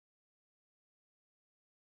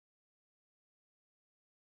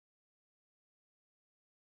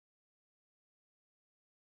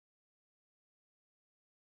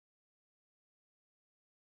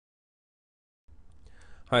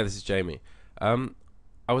Hi, this is Jamie. I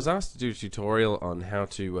was asked to do a tutorial on how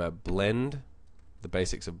to blend, the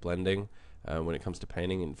basics of blending when it comes to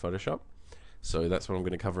painting in Photoshop. So that's what I'm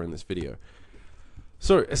going to cover in this video.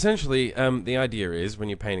 So essentially, the idea is when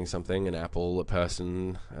you're painting something, an apple, a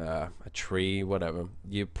person, a tree, whatever,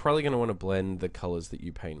 you're probably going to want to blend the colors that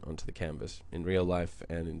you paint onto the canvas in real life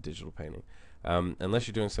and in digital painting. Unless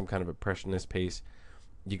you're doing some kind of impressionist piece,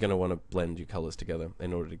 you're going to want to blend your colors together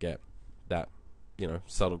in order to get that,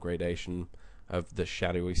 subtle gradation of the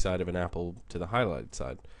shadowy side of an apple to the highlighted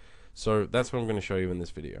side. So that's what I'm going to show you in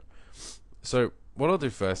this video. So what I'll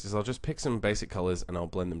do first is I'll just pick some basic colors and I'll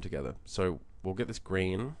blend them together. So we'll get this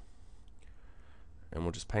green and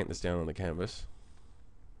we'll just paint this down on the canvas,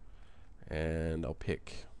 and I'll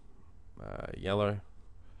pick yellow,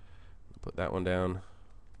 put that one down,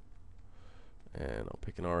 and I'll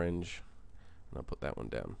pick an orange and I'll put that one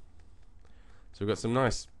down. So we've got some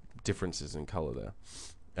nice differences in color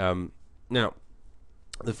there. Now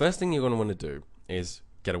the first thing you're going to want to do is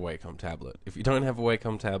get a Wacom tablet. If you don't have a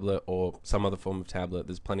Wacom tablet or some other form of tablet,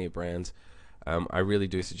 there's plenty of brands. I really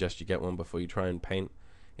do suggest you get one before you try and paint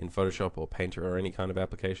in Photoshop or Painter or any kind of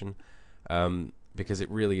application, because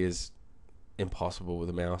it really is impossible with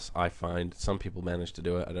a mouse. I find some people manage to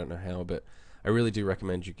do it, I don't know how, but I really do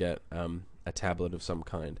recommend you get a tablet of some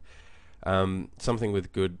kind, something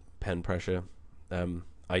with good pen pressure.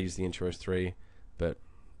 I use the Intuos 3, but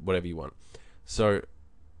whatever you want. So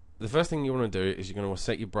the first thing you want to do is you're going to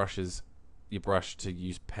set your brush to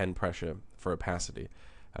use pen pressure for opacity.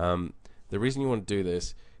 The reason you want to do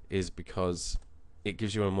this is because it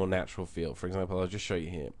gives you a more natural feel. For example, I'll just show you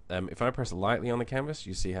here. If I press lightly on the canvas,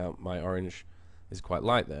 you see how my orange is quite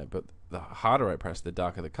light there, but the harder I press, the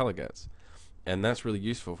darker the color gets. And that's really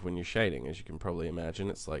useful for when you're shading, as you can probably imagine.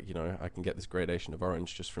 It's like, I can get this gradation of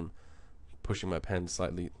orange just from pushing my pen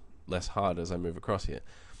slightly less hard as I move across here.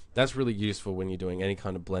 That's really useful when you're doing any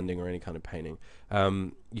kind of blending or any kind of painting.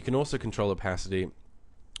 You can also control opacity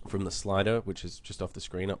from the slider, which is just off the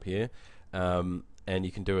screen up here, and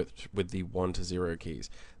you can do it with the 1 to 0 keys.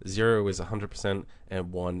 0 is 100%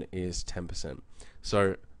 and 1 is 10%.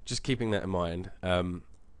 So just keeping that in mind,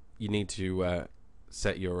 you need to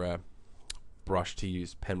set your brush to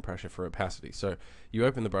use pen pressure for opacity. So you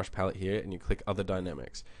open the brush palette here and you click Other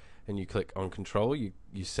Dynamics, and you click on Control, you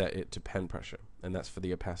set it to pen pressure, and that's for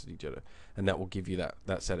the opacity jitter, and that will give you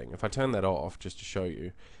that setting. If I turn that off just to show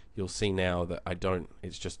you, you'll see now that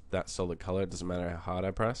it's just that solid color. It doesn't matter how hard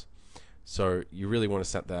I press. So you really want to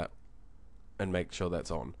set that and make sure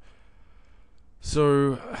that's on.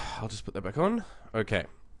 So I'll just put that back on. Okay,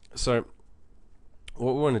 so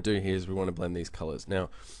what we want to do here is we want to blend these colors.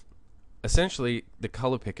 Now essentially the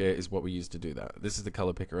color picker is what we use to do that. This is the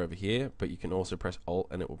color picker over here, but you can also press Alt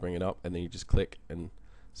and it will bring it up, and then you just click and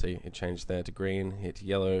see it changed there to green, here to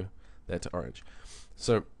yellow, there to orange.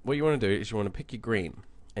 So what you want to do is you want to pick your green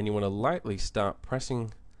and you want to lightly start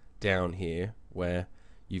pressing down here where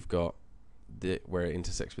you've got where it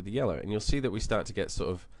intersects with the yellow, and you'll see that we start to get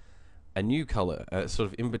sort of a new color, sort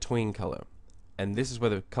of in between color. And this is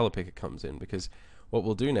where the color picker comes in, because what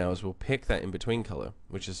we'll do now is we'll pick that in-between color,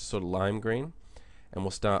 which is sort of lime green, and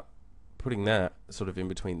we'll start putting that sort of in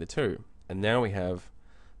between the two. And now we have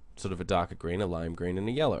sort of a darker green, a lime green, and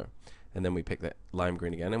a yellow. And then we pick that lime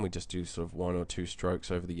green again, and we just do sort of 1 or 2 strokes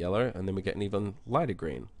over the yellow, and then we get an even lighter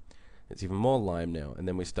green. It's even more lime now, and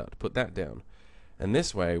then we start to put that down. And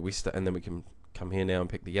this way, and then we can come here now and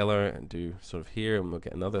pick the yellow and do sort of here, and we'll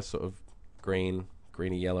get another sort of greeny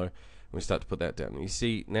yellow, and we start to put that down. And you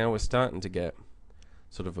see, now we're starting to get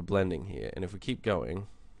sort of a blending here, and if we keep going,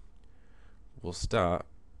 we'll start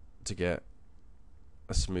to get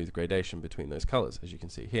a smooth gradation between those colors, as you can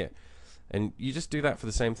see here. And you just do that for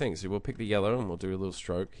the same thing. So we'll pick the yellow and we'll do a little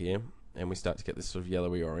stroke here, and we start to get this sort of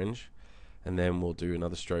yellowy orange, and then we'll do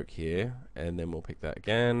another stroke here, and then we'll pick that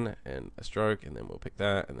again, and a stroke, and then we'll pick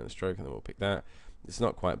that, and then a stroke, and then we'll pick that. It's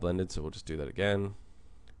not quite blended, so we'll just do that again,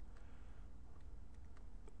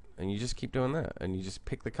 and you just keep doing that, and you just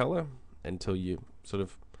pick the color until you sort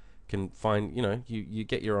of can find, you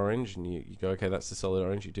get your orange, and you go, okay, that's the solid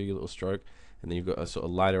orange. You do your little stroke, and then you've got a sort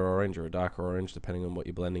of lighter orange or a darker orange, depending on what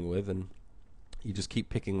you're blending with, and you just keep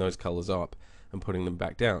picking those colors up and putting them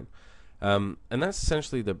back down. And that's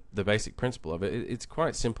essentially the basic principle of it. It's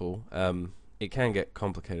quite simple. It can get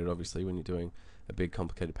complicated, obviously, when you're doing a big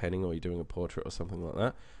complicated painting or you're doing a portrait or something like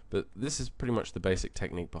that, but this is pretty much the basic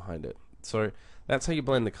technique behind it. So that's how you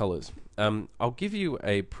blend the colors. I'll give you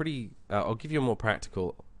a more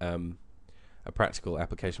practical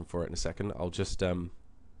application for it in a second. I'll just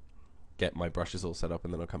get my brushes all set up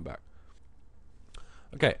and then I'll come back.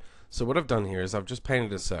 Okay, so what I've done here is I've just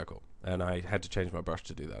painted a circle. and I had to change my brush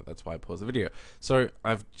to do that. That's why I paused the video. So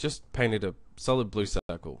I've just painted a solid blue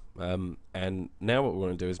circle, and now what we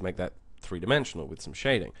want to do is make that three-dimensional with some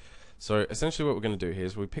shading. So essentially what we're going to do here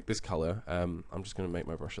is we pick this color. I'm just going to make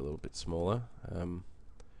my brush a little bit smaller.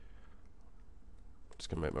 Just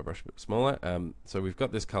going to make my brush a bit smaller. So we've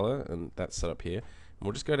got this color, and that's set up here. And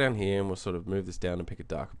we'll just go down here, and we'll sort of move this down and pick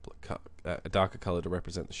a darker color to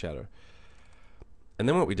represent the shadow. And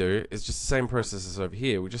then what we do is just the same process as over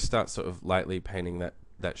here. We just start sort of lightly painting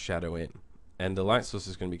that shadow in. And the light source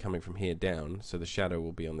is going to be coming from here down, so the shadow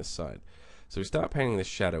will be on this side. So we start painting this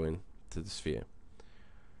shadow in to the sphere.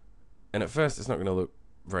 And at first it's not going to look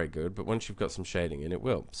very good, but once you've got some shading in, it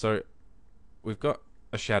will. So we've got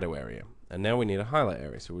a shadow area, and now we need a highlight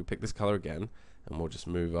area. So we pick this color again, and we'll just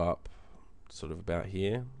move up sort of about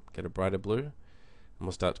here, get a brighter blue, and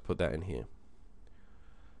we'll start to put that in here.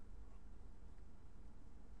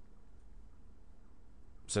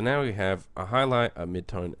 So now we have a highlight, a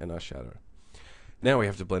midtone, and our shadow. Now we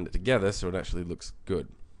have to blend it together so it actually looks good.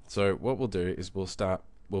 So what we'll do is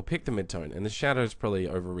we'll pick the midtone, and the shadow is probably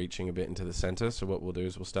overreaching a bit into the center, so what we'll do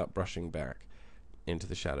is we'll start brushing back into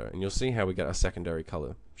the shadow, and you'll see how we get our secondary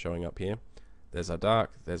color showing up here. There's our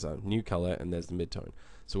dark, there's our new color, and there's the midtone.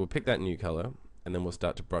 So we'll pick that new color, and then we'll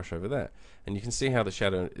start to brush over that. And you can see how the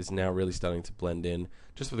shadow is now really starting to blend in.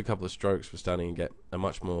 Just with a couple of strokes, we're starting to get a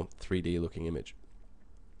much more 3D looking image.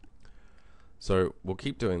 So we'll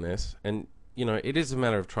keep doing this, and you know, it is a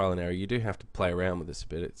matter of trial and error. You do have to play around with this a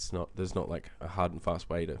bit. There's not like a hard and fast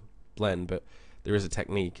way to blend, but there is a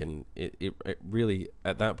technique, and it really,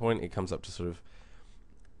 at that point, it comes up to sort of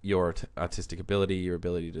your artistic ability, your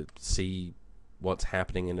ability to see what's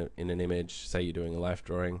happening in an image. Say you're doing a life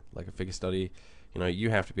drawing, like a figure study, you know, you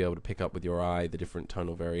have to be able to pick up with your eye the different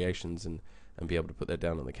tonal variations and be able to put that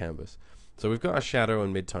down on the canvas. So we've got our shadow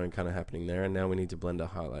and midtone kind of happening there, and now we need to blend our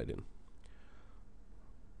highlight in.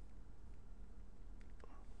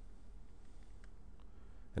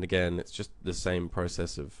 And again, it's just the same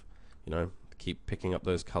process of, you know, keep picking up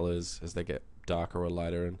those colors as they get darker or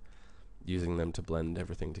lighter and using them to blend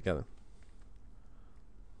everything together.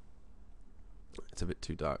 It's a bit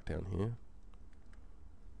too dark down here.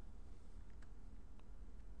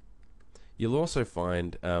 You'll also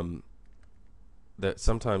find that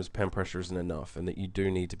sometimes pen pressure isn't enough, and that you do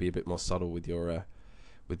need to be a bit more subtle with your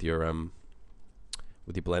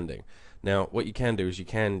blending. Now, what you can do is you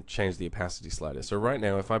can change the opacity slider. So right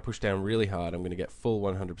now, if I push down really hard, I'm going to get full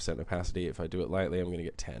 100% opacity. If I do it lightly, I'm going to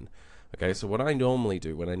get 10. Okay, so what I normally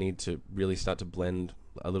do when I need to really start to blend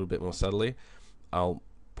a little bit more subtly, I'll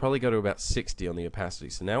probably go to about 60 on the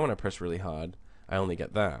opacity. So now when I press really hard, I only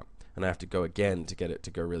get that, and I have to go again to get it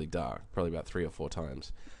to go really dark, probably about 3 or 4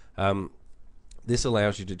 times. This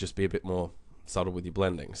allows you to just be a bit more subtle with your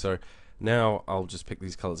blending. So now I'll just pick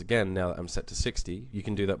these colors again now that I'm set to 60. You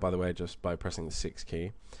can do that, by the way, just by pressing the 6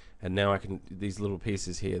 key. And now I can, these little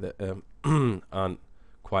pieces here that aren't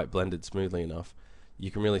quite blended smoothly enough, you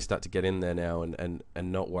can really start to get in there now and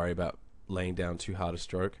not worry about laying down too hard a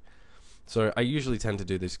stroke. So I usually tend to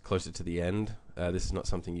do this closer to the end. This is not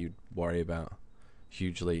something you'd worry about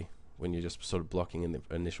hugely when you're just sort of blocking in the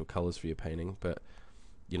initial colors for your painting, but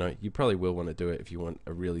you know, you probably will want to do it if you want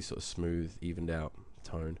a really sort of smooth, evened out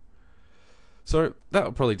tone. So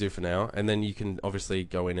that'll probably do for now, and then you can obviously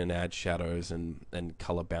go in and add shadows and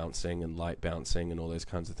color bouncing and light bouncing and all those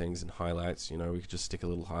kinds of things, and highlights. You know, we could just stick a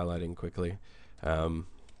little highlight in quickly. We'll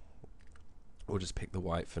just pick the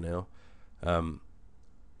white for now.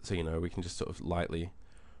 So you know, we can just sort of lightly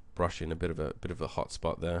brush in a bit of a hot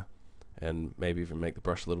spot there, and maybe even make the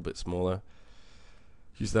brush a little bit smaller.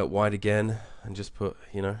 Use that white again and just put,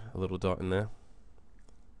 you know, a little dot in there,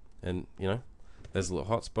 and you know, there's a little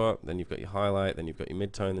hot spot. Then you've got your highlight, then you've got your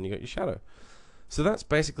midtone, then you've got your shadow. So that's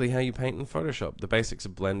basically how you paint in Photoshop, the basics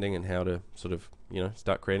of blending and how to sort of, you know,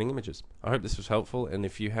 start creating images. I hope this was helpful, and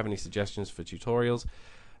if you have any suggestions for tutorials,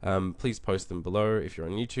 please post them below if you're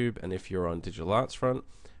on YouTube, and if you're on Digital Arts Front,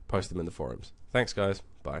 post them in the forums. Thanks guys,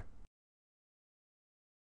 bye.